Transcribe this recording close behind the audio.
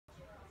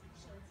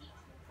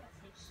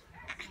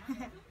各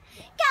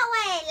位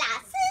老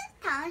师、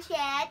同学，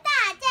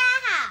大家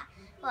好，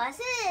我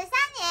是3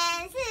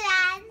年4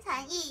班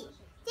陈毅。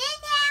今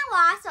天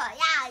我所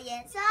要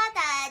演说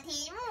的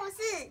题目是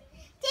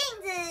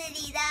镜子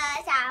里的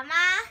小猫。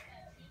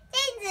镜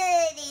子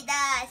里的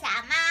小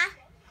猫，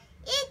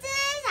一只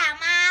小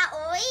猫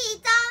无意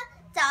中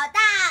走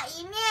到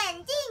一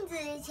面镜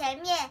子前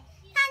面，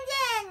看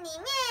见里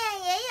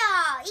面也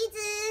有一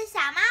只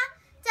小猫，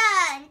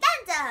正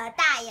瞪着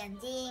大眼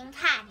睛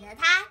看着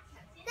它。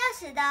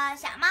这使得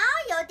小猫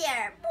有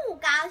点不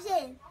高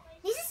兴。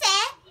“你是谁？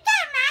干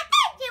嘛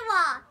瞪着我？”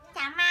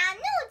小猫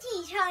怒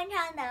气冲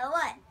冲地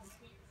问。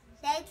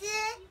谁知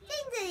镜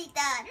子里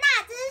的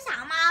那只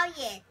小猫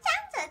也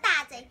张着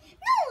大嘴，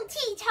怒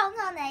气冲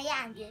冲的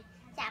样子。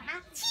小猫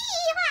气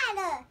坏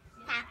了，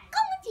它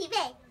弓起背，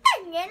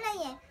瞪人了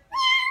眼，喵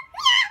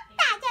喵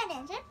大叫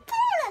2声，扑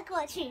了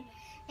过去。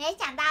没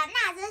想到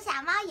那只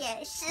小猫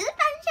也十分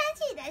生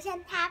气地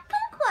向它扑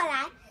过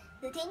来，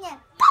只听见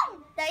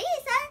砰的一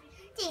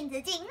声，镜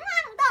子竟晃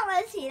动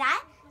了起来。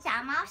小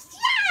猫吓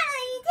了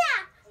一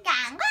跳，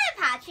赶快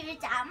跑去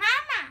找妈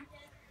妈。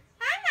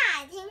妈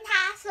妈听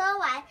他说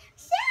完，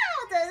笑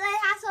着对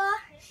他说：“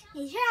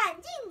你去和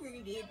镜子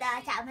里的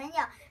小朋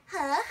友和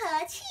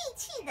和气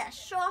气地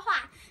说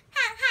话，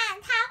看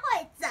看他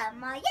会怎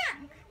么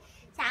样。”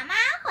小猫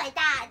回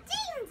到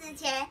镜子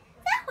前，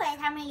这回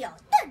他们有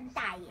瞪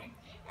大眼，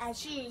而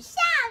是笑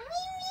眯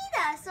眯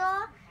地说：“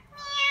喵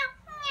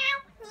喵，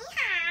你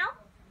好。”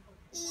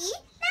咦，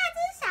那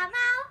只小猫，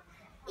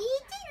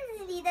镜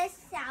子里的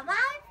小猫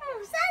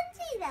不生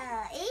气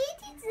了。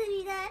镜子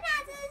里的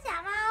那只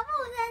小猫不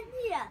生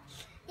气了，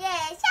也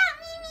笑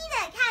眯眯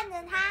地看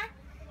着它。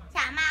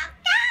小猫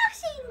高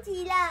兴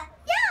极了，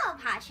又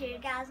跑去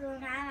告诉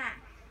妈妈。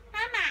妈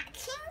妈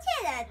亲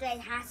切地对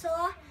它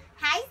说：“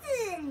孩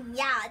子，你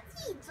要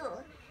记住，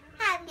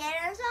和别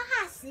人说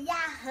话时要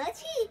和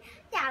气，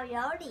要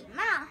有礼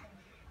貌。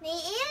你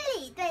以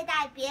礼对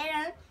待别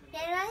人，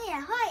别人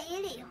也会以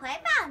礼回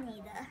报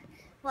你的。”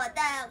我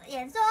的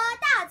演说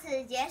到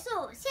此结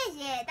束，谢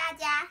谢大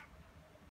家。